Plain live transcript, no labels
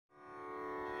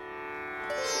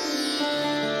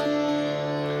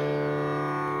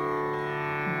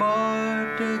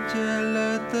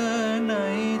चलत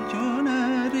नहीं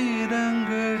चुनरी रंग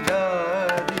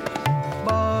डारी,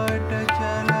 बाट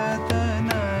चलत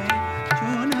नहीं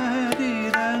चुनरी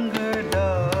रंग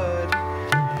डारी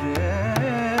रे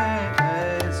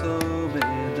ऐसो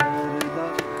बेदर्दा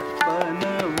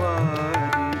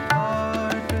बनवारी,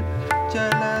 बाट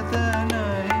चलत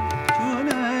नहीं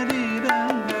चुनरी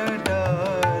रंग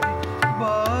डारी,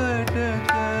 बाट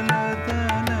चलत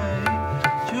नहीं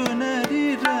चुनरी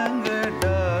रंग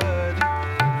डारी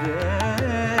रे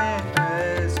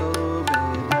ऐसो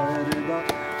बेदर्दा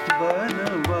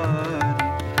बनवारी।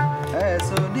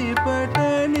 ऐसो निपट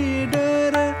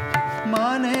निडर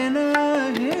माने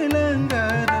नहीं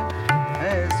लंगर,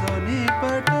 ऐसो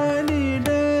निपट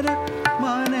निडर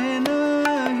माने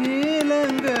नहीं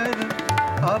लंगर,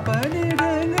 अपनी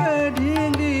ढंग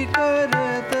ढींगी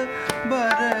करत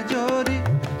बर जोरी,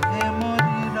 हे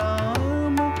मोरी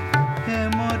राम हे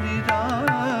मोरी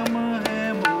राम हे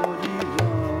मोरी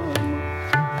राम,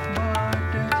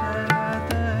 बाट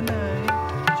चलत नहीं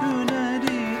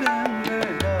चुनरी रंग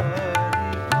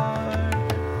डारी, बाट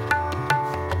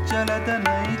चलत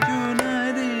नहीं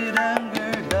चुनरी रंग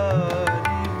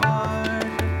डारी,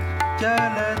 बाट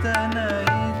चलत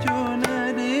नहीं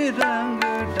चुनरी रंग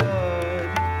डारी,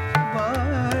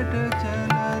 बाट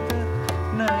चलत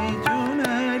नहीं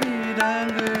चुनरी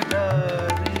रंग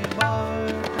डारी,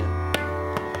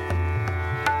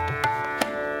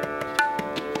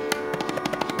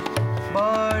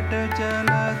 बाट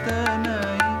चलत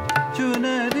नहीं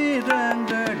चुनरी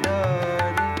रंग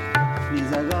डारी।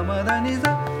 निजा ग म ध नि सा